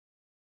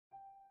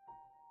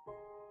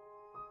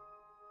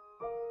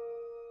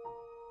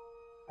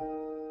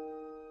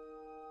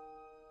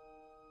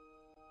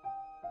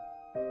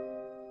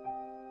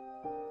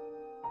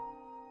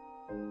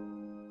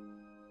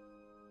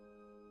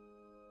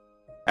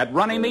At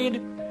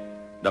Runnymede,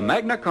 the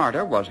Magna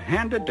Carta was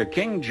handed to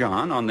King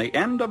John on the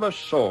end of a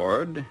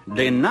sword,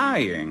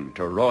 denying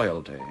to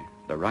royalty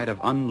the right of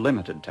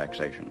unlimited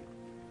taxation.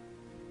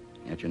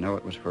 Yet you know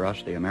it was for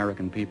us, the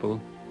American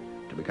people,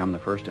 to become the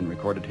first in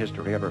recorded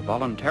history ever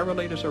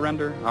voluntarily to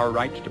surrender our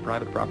rights to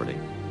private property.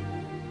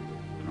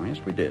 Oh,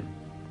 yes, we did.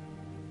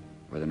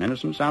 With an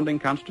innocent-sounding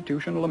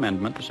constitutional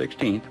amendment, the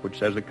 16th, which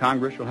says that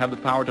Congress shall have the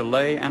power to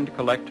lay and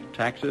collect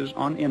taxes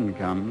on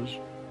incomes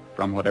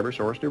from whatever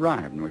source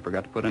derived, and we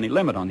forgot to put any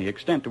limit on the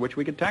extent to which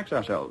we could tax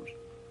ourselves.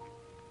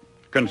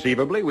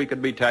 Conceivably, we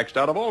could be taxed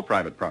out of all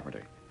private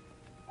property.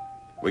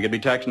 We could be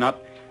taxed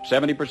not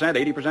 70%,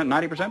 80%,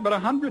 90%, but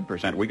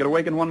 100%. We could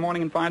awaken one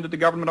morning and find that the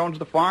government owns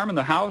the farm and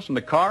the house and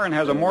the car and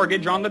has a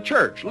mortgage on the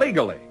church,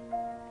 legally.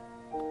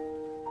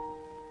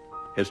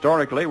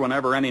 Historically,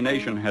 whenever any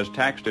nation has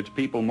taxed its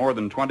people more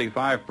than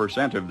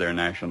 25% of their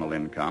national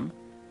income,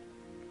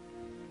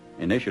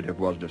 initiative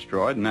was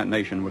destroyed and that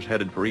nation was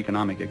headed for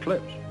economic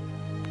eclipse.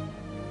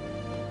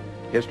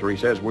 History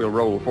says we'll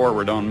roll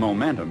forward on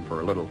momentum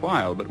for a little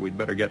while, but we'd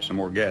better get some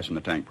more gas in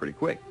the tank pretty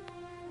quick.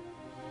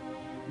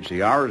 You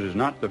see, ours is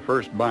not the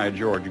first, by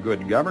George,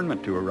 good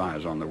government to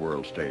arise on the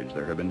world stage.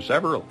 There have been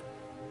several.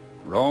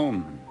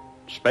 Rome,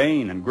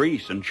 Spain, and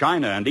Greece, and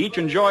China, and each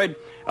enjoyed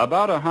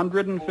about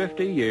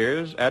 150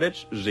 years at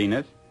its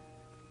zenith.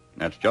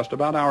 That's just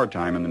about our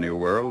time in the New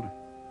World.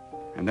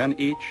 And then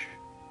each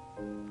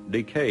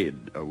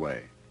decayed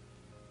away.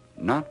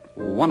 Not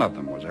one of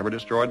them was ever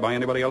destroyed by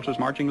anybody else's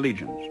marching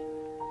legions.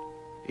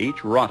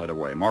 Each rotted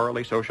away,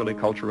 morally, socially,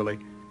 culturally,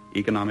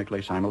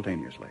 economically,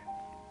 simultaneously.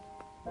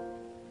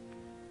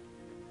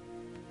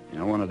 You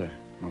know, one of the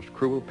most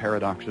cruel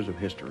paradoxes of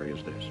history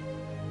is this.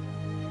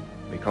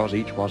 Because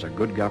each was a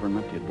good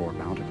government, it bore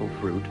bountiful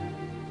fruit.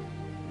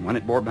 And when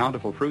it bore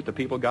bountiful fruit, the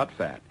people got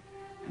fat.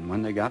 And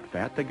when they got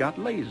fat, they got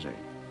lazy.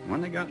 And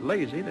when they got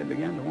lazy, they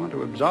began to want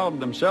to absolve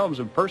themselves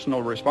of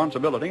personal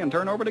responsibility and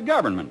turn over to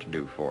government to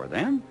do for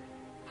them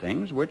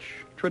things which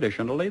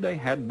traditionally they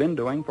had been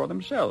doing for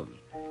themselves.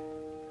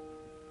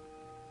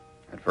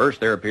 At first,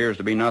 there appears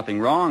to be nothing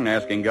wrong in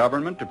asking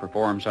government to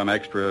perform some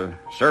extra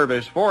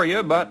service for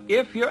you, but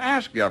if you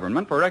ask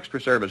government for extra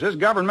services,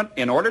 government,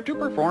 in order to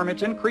perform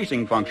its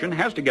increasing function,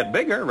 has to get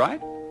bigger,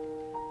 right?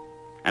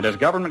 And as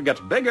government gets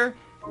bigger,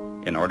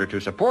 in order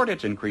to support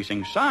its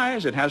increasing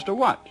size, it has to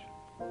what?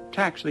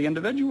 Tax the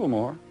individual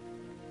more,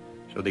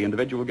 so the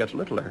individual gets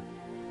littler.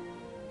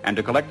 And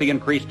to collect the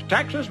increased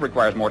taxes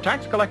requires more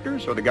tax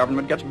collectors, so the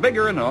government gets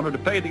bigger. And in order to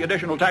pay the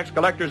additional tax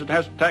collectors, it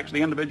has to tax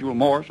the individual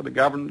more, so the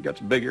government gets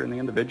bigger and the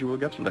individual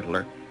gets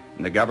littler.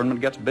 And the government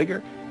gets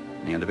bigger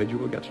and the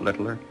individual gets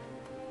littler,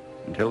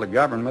 until the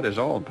government is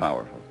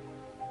all-powerful.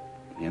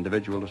 The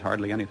individual is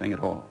hardly anything at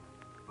all.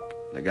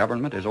 The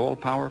government is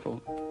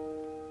all-powerful.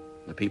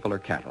 The people are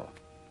cattle.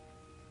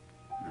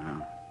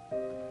 Now,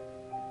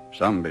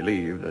 some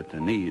believe that the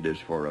need is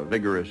for a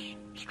vigorous,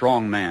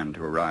 strong man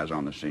to arise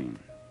on the scene,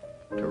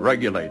 to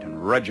regulate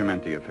and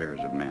regiment the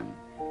affairs of men.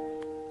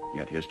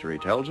 Yet history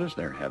tells us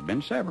there have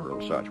been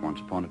several such.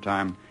 Once upon a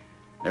time,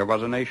 there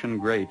was a nation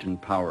great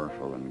and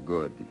powerful and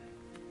good.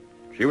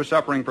 She was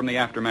suffering from the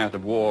aftermath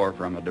of war,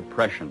 from a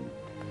depression.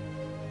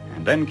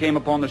 And then came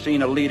upon the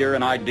scene a leader,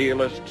 an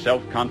idealist,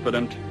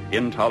 self-confident,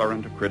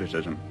 intolerant of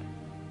criticism.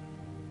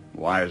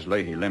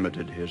 Wisely, he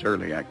limited his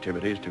early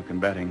activities to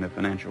combating the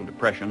financial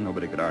depression.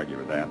 Nobody could argue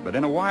with that. But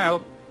in a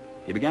while,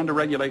 he began to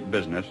regulate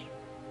business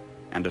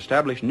and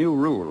establish new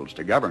rules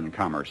to govern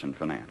commerce and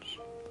finance.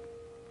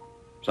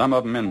 Some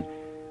of them in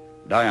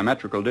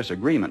diametrical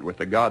disagreement with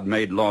the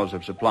God-made laws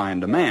of supply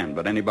and demand,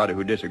 but anybody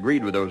who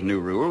disagreed with those new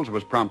rules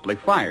was promptly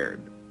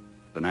fired.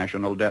 The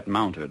national debt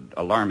mounted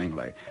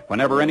alarmingly.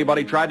 Whenever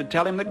anybody tried to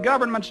tell him that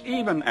governments,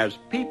 even as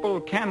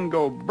people, can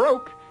go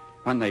broke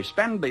when they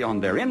spend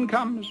beyond their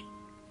incomes,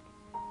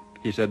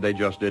 he said they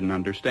just didn't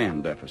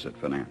understand deficit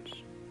finance.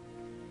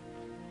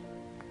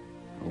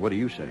 Well, what do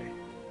you say?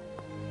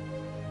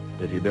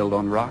 Did he build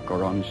on rock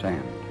or on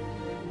sand?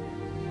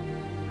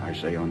 I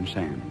say on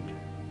sand.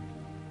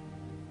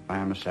 I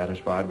am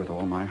satisfied with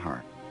all my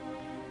heart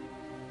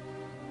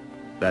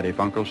that if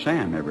Uncle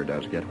Sam ever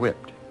does get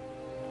whipped,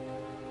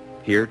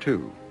 here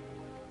too,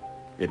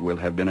 it will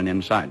have been an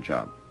inside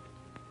job.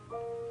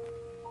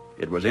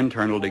 It was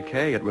internal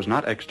decay. It was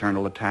not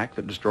external attack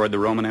that destroyed the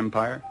Roman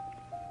Empire.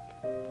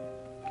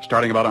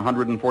 Starting about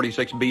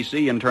 146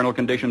 B.C., internal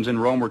conditions in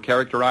Rome were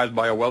characterized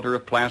by a welter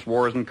of class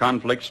wars and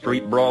conflicts,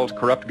 street brawls,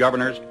 corrupt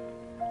governors,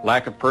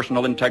 lack of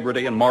personal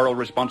integrity and moral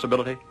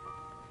responsibility.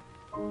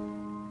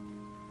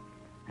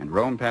 And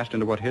Rome passed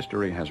into what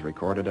history has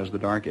recorded as the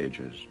Dark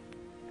Ages,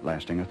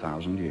 lasting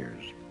 1,000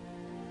 years.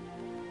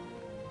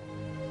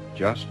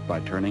 Just by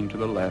turning to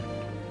the left,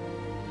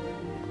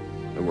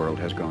 the world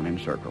has gone in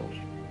circles.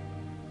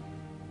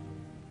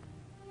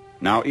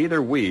 Now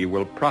either we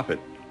will profit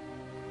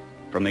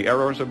from the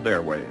errors of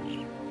their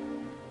ways,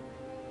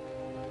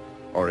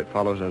 or it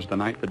follows as the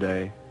night the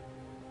day,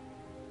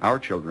 our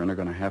children are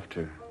going to have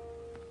to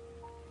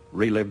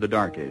relive the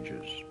Dark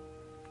Ages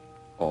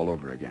all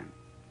over again.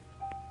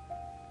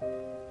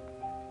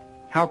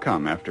 How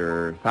come,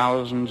 after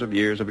thousands of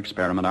years of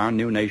experiment, our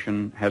new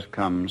nation has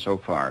come so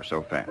far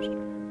so fast?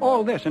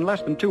 All this in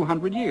less than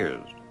 200 years.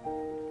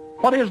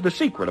 What is the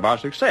secret of our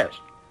success?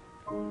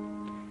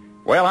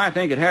 Well, I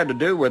think it had to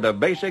do with a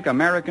basic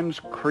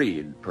American's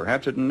creed.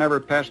 Perhaps it never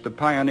passed the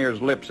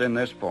pioneer's lips in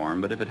this form,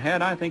 but if it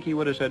had, I think he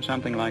would have said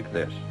something like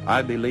this: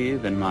 I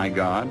believe in my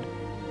God,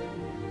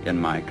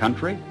 in my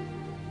country,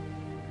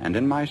 and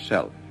in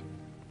myself.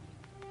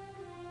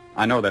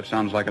 I know that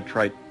sounds like a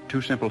trite,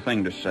 too simple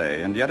thing to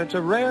say, and yet it's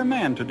a rare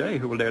man today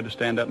who will dare to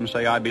stand up and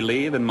say, I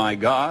believe in my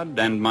God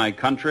and my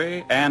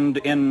country and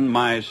in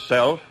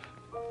myself,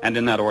 and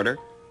in that order.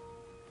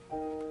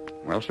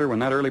 Well, sir, when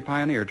that early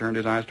pioneer turned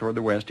his eyes toward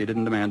the West, he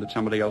didn't demand that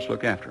somebody else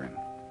look after him.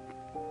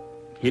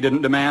 He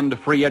didn't demand a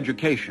free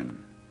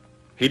education.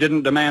 He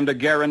didn't demand a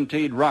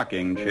guaranteed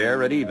rocking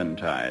chair at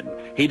eventide.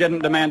 He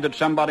didn't demand that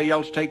somebody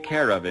else take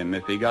care of him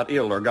if he got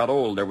ill or got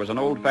old. There was an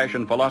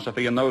old-fashioned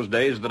philosophy in those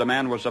days that a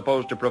man was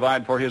supposed to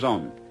provide for his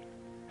own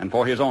and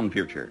for his own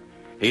future.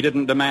 He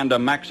didn't demand a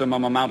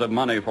maximum amount of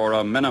money for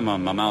a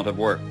minimum amount of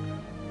work,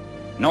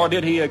 nor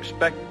did he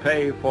expect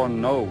pay for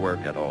no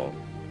work at all.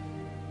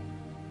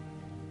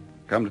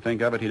 Come to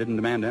think of it, he didn't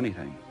demand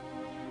anything.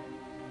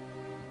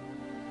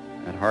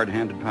 That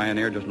hard-handed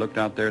pioneer just looked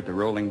out there at the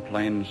rolling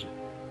plains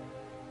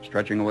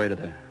stretching away to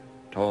the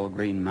tall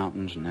green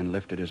mountains, and then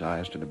lifted his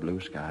eyes to the blue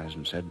skies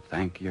and said,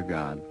 thank you,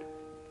 God.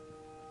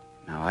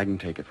 Now I can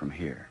take it from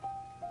here.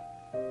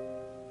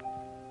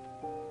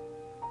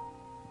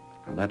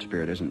 Well, that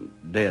spirit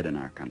isn't dead in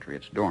our country.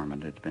 It's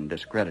dormant. It's been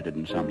discredited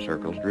in some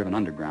circles, driven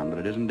underground, but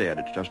it isn't dead.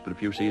 It's just that a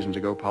few seasons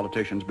ago,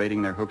 politicians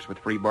baiting their hooks with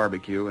free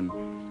barbecue and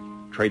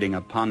trading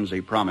a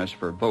Ponzi promise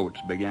for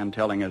votes began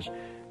telling us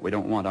we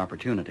don't want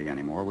opportunity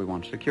anymore, we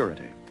want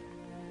security.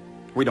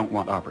 We don't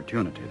want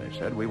opportunity, they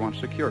said, we want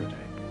security.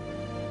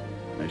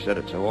 They said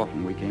it so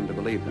often we came to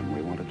believe them.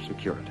 We wanted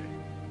security.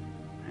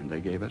 And they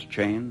gave us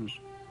chains,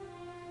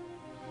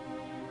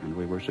 and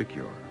we were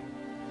secure.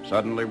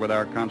 Suddenly, with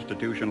our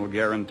constitutional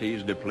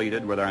guarantees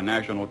depleted, with our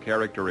national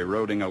character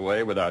eroding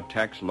away, with our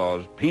tax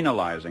laws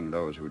penalizing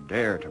those who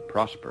dare to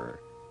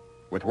prosper,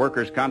 with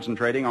workers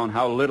concentrating on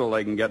how little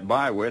they can get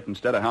by with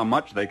instead of how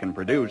much they can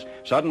produce,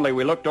 suddenly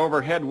we looked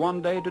overhead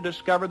one day to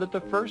discover that the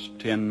first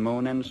tin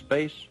moon in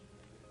space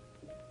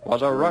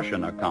was a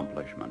Russian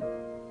accomplishment.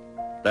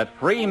 That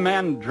free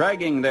men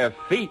dragging their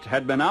feet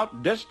had been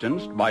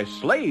outdistanced by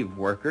slave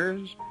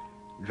workers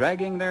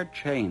dragging their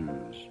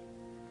chains.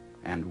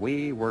 And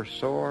we were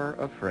sore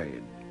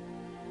afraid.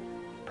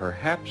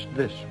 Perhaps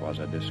this was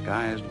a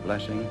disguised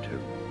blessing,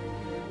 too.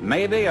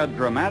 Maybe a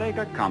dramatic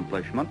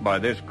accomplishment by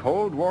this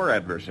Cold War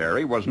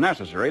adversary was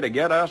necessary to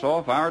get us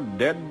off our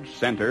dead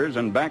centers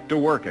and back to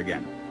work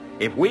again.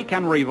 If we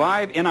can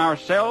revive in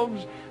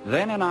ourselves,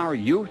 then in our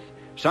youth,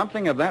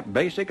 something of that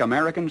basic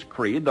American's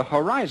creed, the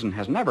horizon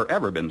has never,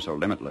 ever been so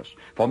limitless.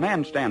 For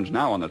man stands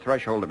now on the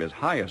threshold of his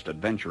highest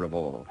adventure of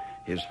all,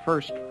 his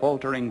first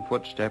faltering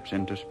footsteps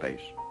into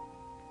space.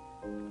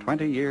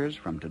 20 years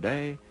from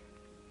today,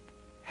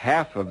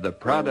 half of the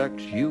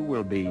products you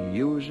will be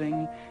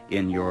using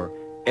in your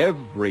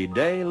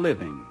everyday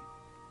living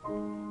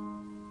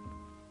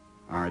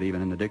aren't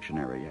even in the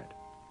dictionary yet.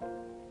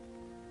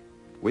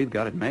 We've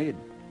got it made.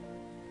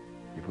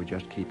 If we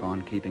just keep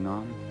on keeping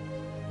on,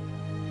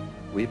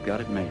 we've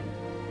got it made.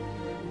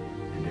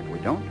 And if we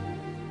don't,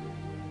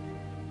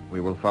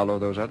 we will follow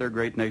those other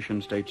great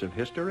nation-states of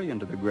history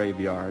into the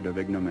graveyard of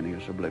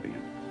ignominious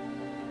oblivion.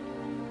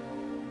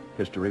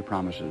 History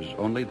promises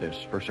only this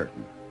for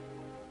certain: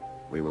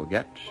 we will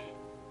get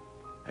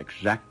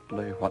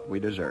exactly what we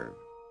deserve.